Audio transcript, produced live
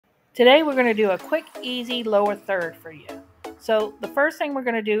Today we're going to do a quick, easy lower third for you. So the first thing we're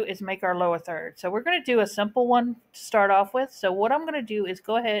going to do is make our lower third. So we're going to do a simple one to start off with. So what I'm going to do is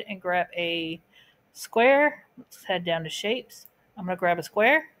go ahead and grab a square. Let's head down to shapes. I'm going to grab a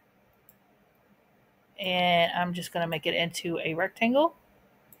square and I'm just going to make it into a rectangle.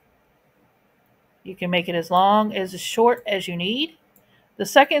 You can make it as long as short as you need. The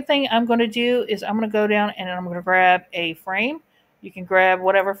second thing I'm going to do is I'm going to go down and I'm going to grab a frame. You can grab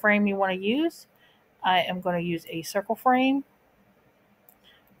whatever frame you want to use. I am going to use a circle frame.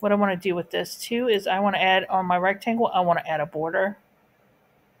 What I want to do with this too is I want to add on my rectangle, I want to add a border.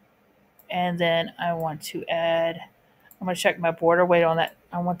 And then I want to add, I'm going to check my border weight on that.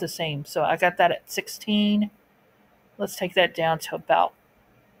 I want the same. So I got that at 16. Let's take that down to about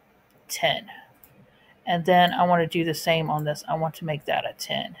 10. And then I want to do the same on this. I want to make that a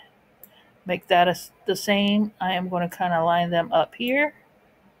 10. Make that the same. I am going to kind of line them up here.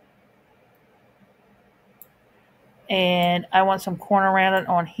 And I want some corner rounded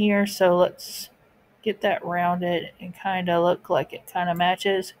on here. So let's get that rounded and kind of look like it kind of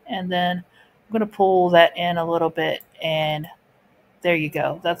matches. And then I'm going to pull that in a little bit. And there you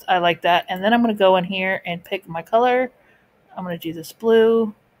go. I like that. And then I'm going to go in here and pick my color. I'm going to do this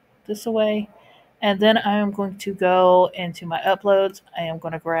blue this way. And then I am going to go into my uploads. I am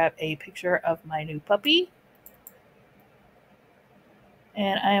going to grab a picture of my new puppy.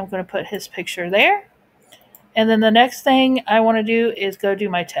 And I am going to put his picture there. And then the next thing I want to do is go do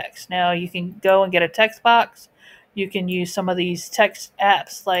my text. Now you can go and get a text box. You can use some of these text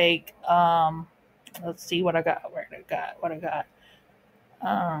apps like, let's see what I got. What I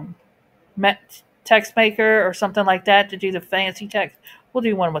got. Text Maker or something like that to do the fancy text. We'll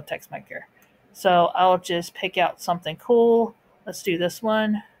do one with Text Maker. So I'll just pick out something cool. Let's do this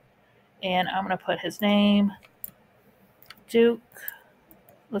one. And I'm going to put his name, Duke.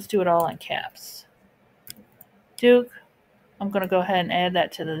 Let's do it all in caps. Duke. I'm going to go ahead and add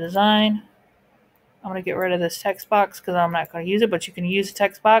that to the design. I'm going to get rid of this text box because I'm not going to use it, but you can use a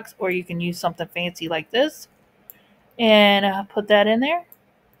text box or you can use something fancy like this. And put that in there.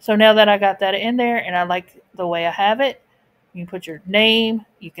 So now that I got that in there and I like the way I have it, you can put your name.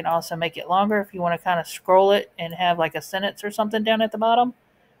 You can also make it longer if you want to kind of scroll it and have like a sentence or something down at the bottom.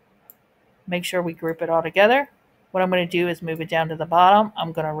 Make sure we group it all together. What I'm going to do is move it down to the bottom.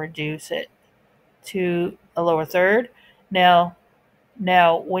 I'm going to reduce it to a lower third. Now,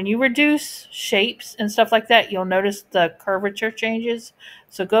 when you reduce shapes and stuff like that, you'll notice the curvature changes.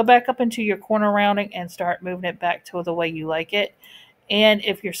 So go back up into your corner rounding and start moving it back to the way you like it. And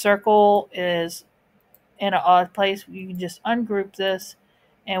if your circle is in an odd place, you can just ungroup this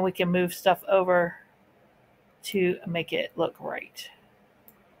and we can move stuff over to make it look right.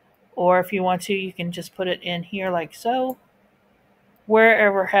 Or if you want to, you can just put it in here like so.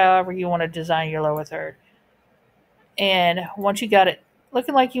 However you want to design your lower third. And once you got it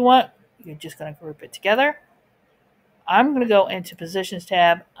looking like you want, you're just going to group it together. I'm going to go into Positions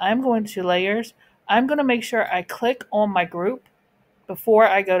tab. I'm going to Layers. I'm going to make sure I click on my group before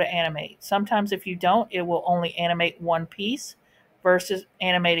I go to Animate. Sometimes if you don't, it will only animate one piece versus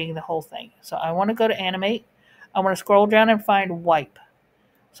animating the whole thing. So I want to go to Animate. I want to scroll down and find Wipe.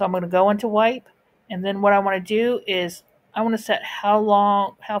 So I'm going to go into Wipe. And then what I want to do is I want to set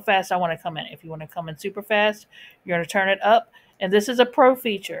how fast I want to come in. If you want to come in super fast, you're going to turn it up. And this is a pro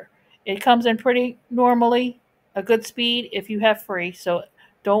feature. It comes in pretty normally, a good speed if you have free. So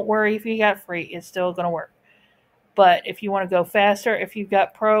don't worry if you got free, it's still going to work. But if you want to go faster, if you've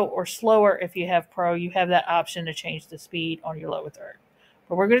got pro, or slower if you have pro, you have that option to change the speed on your lower third.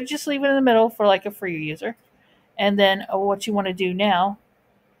 But we're going to just leave it in the middle for like a free user. And then what you want to do now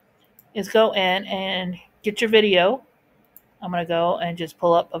is go in and get your video. I'm going to go and just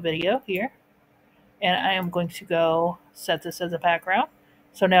pull up a video here. And I am going to go set this as a background.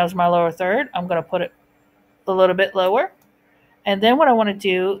 So now is my lower third. I'm going to put it a little bit lower. And then what I want to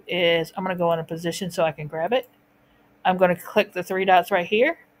do is I'm going to go in a position so I can grab it. I'm going to click the three dots right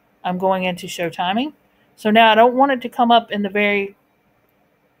here. I'm going into show timing. So now I don't want it to come up in the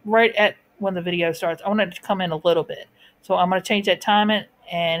right at when the video starts. I want it to come in a little bit. So I'm going to change that timing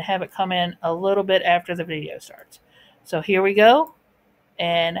and have it come in a little bit after the video starts. So here we go.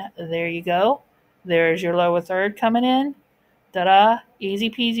 And there you go. There's your lower third coming in. Ta-da. Easy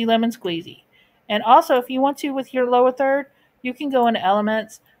peasy lemon squeezy. And also if you want to with your lower third, you can go into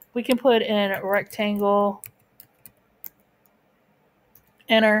elements. We can put in a rectangle.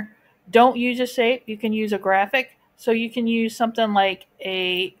 Enter. Don't use a shape. You can use a graphic. So you can use something like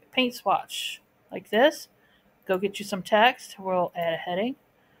a paint swatch like this. Go get you some text. We'll add a heading.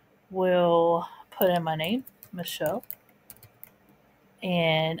 We'll put in my name, Michelle.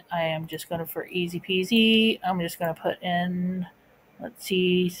 And I am just going to, for easy peasy, I'm just going to put in, let's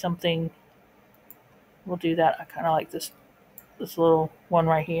see, something. We'll do that. I kind of like this little one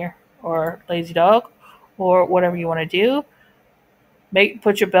right here, or lazy dog, or whatever you want to do.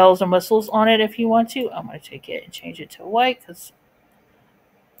 Put your bells and whistles on it if you want to. I'm going to take it and change it to white,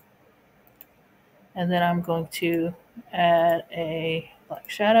 and then I'm going to add a black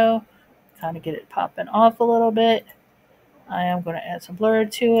shadow, kind of get it popping off a little bit. I am going to add some blur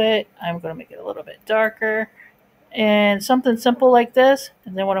to it. I'm going to make it a little bit darker, and something simple like this.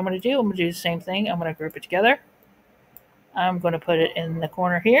 And then what I'm going to do, I'm going to do the same thing. I'm going to group it together. I'm going to put it in the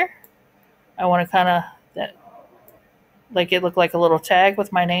corner here. I want to kind of like it look like a little tag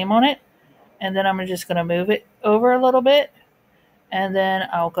with my name on it. And then I'm just going to move it over a little bit. And then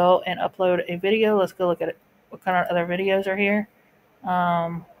I'll go and upload a video. Let's go look at it. What kind of other videos are here?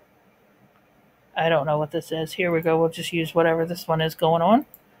 I don't know what this is. Here we go. We'll just use whatever this one is going on.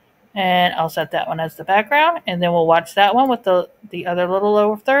 And I'll set that one as the background. And then we'll watch that one with the other little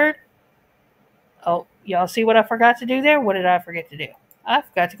lower third. Oh, y'all see what I forgot to do there? What did I forget to do? I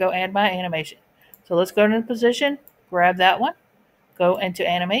forgot to go add my animation. So let's go into position, grab that one, go into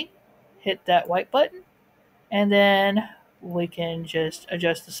animate, hit that white button, and then we can just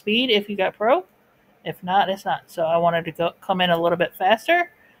adjust the speed if you got pro. If not, it's not. So I wanted to come in a little bit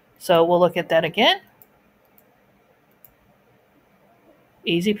faster. So we'll look at that again.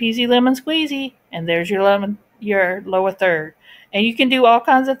 Easy peasy lemon squeezy. And there's your lower third. And you can do all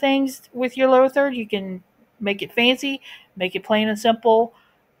kinds of things with your lower third. You can make it fancy, make it plain and simple.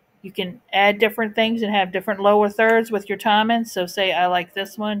 You can add different things and have different lower thirds with your timing. So say I like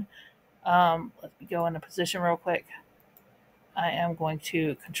this one. Let me go into position real quick. I am going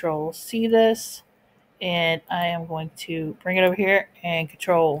to Control C this, and I am going to bring it over here and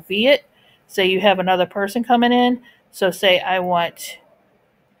Control V it. Say you have another person coming in. So say I want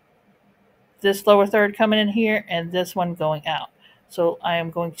this lower third coming in here and this one going out. So I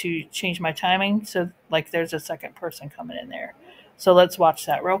am going to change my timing so like there's a second person coming in there. So let's watch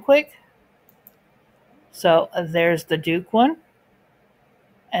that real quick. So there's the Duke one.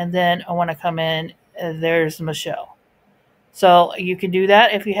 And then I want to come in, there's Michelle. So you can do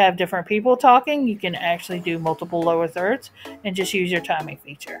that if you have different people talking. You can actually do multiple lower thirds and just use your timing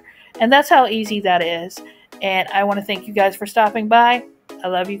feature. And that's how easy that is. And I want to thank you guys for stopping by. I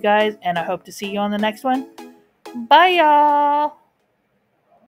love you guys, and I hope to see you on the next one. Bye, y'all.